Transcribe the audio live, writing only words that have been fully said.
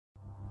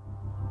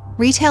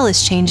Retail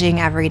is changing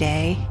every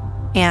day,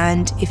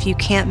 and if you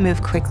can't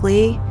move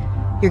quickly,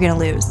 you're going to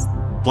lose.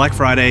 Black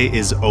Friday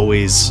is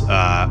always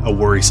a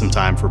worrisome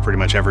time for pretty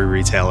much every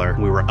retailer.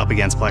 We were up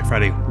against Black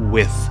Friday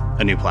with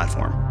a new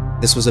platform.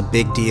 This was a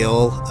big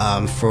deal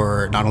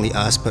for not only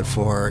us, but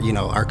for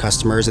our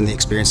customers and the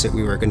experience that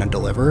we were going to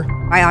deliver.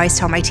 I always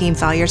tell my team,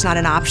 failure's not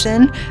an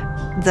option.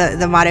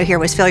 The motto here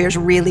was failure's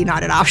really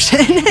not an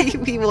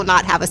option. We will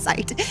not have a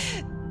site.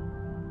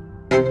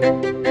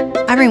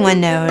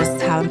 Everyone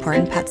knows how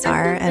important pets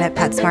are, and at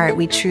PetSmart,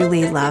 we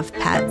truly love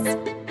pets.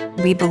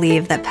 We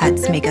believe that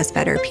pets make us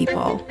better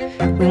people.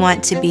 We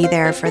want to be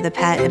there for the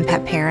pet and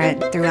pet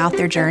parent throughout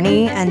their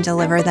journey and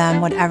deliver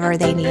them whatever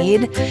they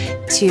need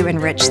to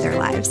enrich their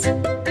lives.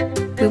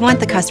 We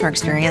want the customer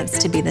experience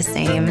to be the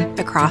same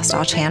across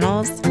all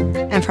channels.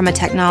 And from a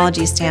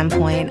technology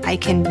standpoint, I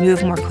can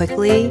move more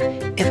quickly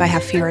if I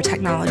have fewer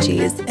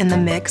technologies in the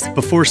mix.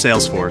 Before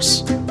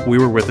Salesforce, we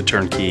were with a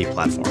turnkey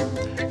platform.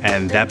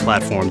 And that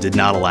platform did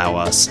not allow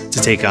us to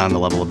take on the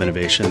level of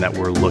innovation that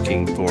we're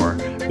looking for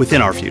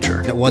within our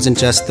future. It wasn't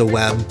just the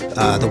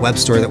web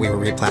store that we were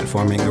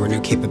replatforming. There were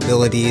new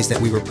capabilities that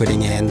we were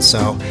putting in.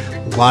 So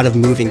a lot of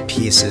moving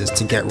pieces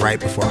to get right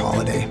before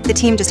holiday. The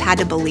team just had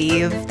to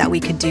believe that we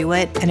could do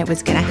it and it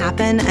was going to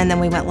happen. And then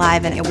we went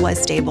live and it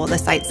was stable. The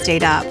site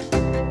stayed up.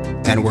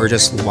 And we're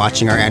just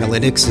watching our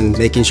analytics and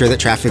making sure that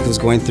traffic was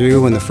going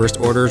through and the first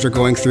orders are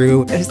going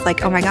through. It was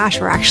like, oh my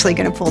gosh, we're actually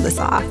going to pull this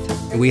off.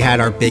 We had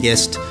our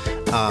biggest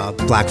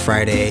Black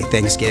Friday,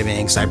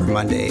 Thanksgiving, Cyber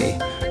Monday.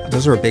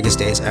 Those were our biggest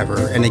days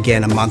ever. And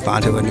again, a month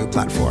onto a new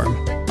platform.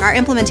 Our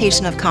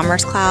implementation of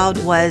Commerce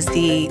Cloud was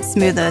the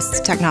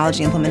smoothest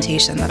technology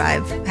implementation that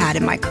I've had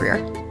in my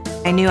career.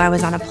 I knew I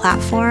was on a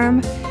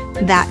platform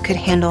that could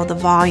handle the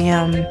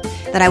volume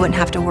that I wouldn't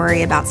have to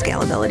worry about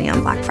scalability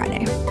on Black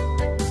Friday.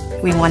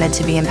 We wanted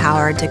to be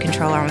empowered to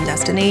control our own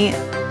destiny.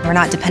 We're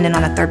not dependent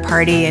on a third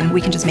party, and we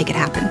can just make it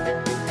happen.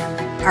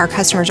 Our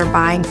customers are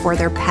buying for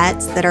their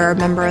pets that are a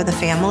member of the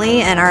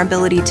family, and our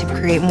ability to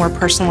create more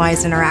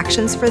personalized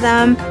interactions for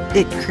them,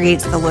 it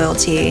creates the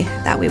loyalty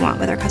that we want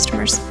with our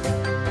customers.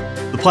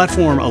 The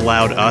platform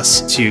allowed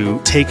us to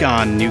take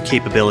on new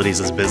capabilities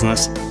as a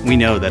business. We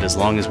know that as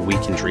long as we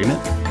can dream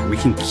it, we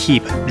can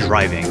keep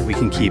driving, we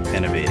can keep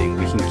innovating,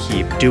 we can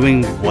keep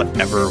doing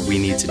whatever we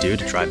need to do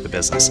to drive the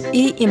business.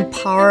 It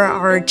empowers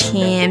our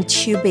team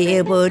to be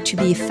able to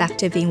be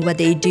effective in what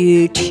they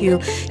do, to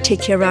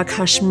take care of our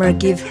customer,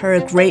 give her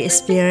a great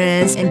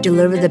experience, and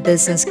deliver the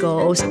business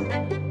goals.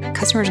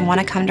 Customers want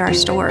to come to our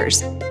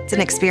stores. It's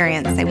an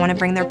experience. They want to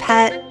bring their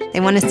pet. They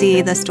want to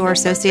see the store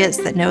associates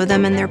that know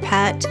them and their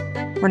pet.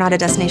 We're not a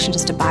destination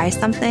just to buy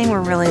something.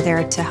 We're really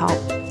there to help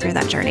through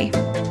that journey.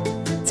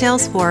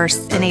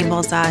 Salesforce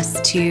enables us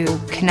to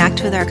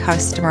connect with our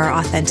customer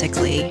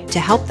authentically, to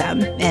help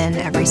them in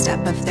every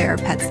step of their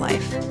pet's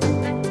life,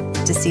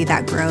 to see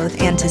that growth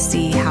and to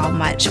see how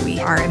much we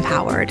are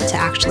empowered to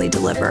actually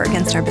deliver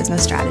against our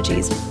business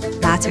strategies.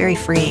 That's very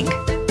freeing.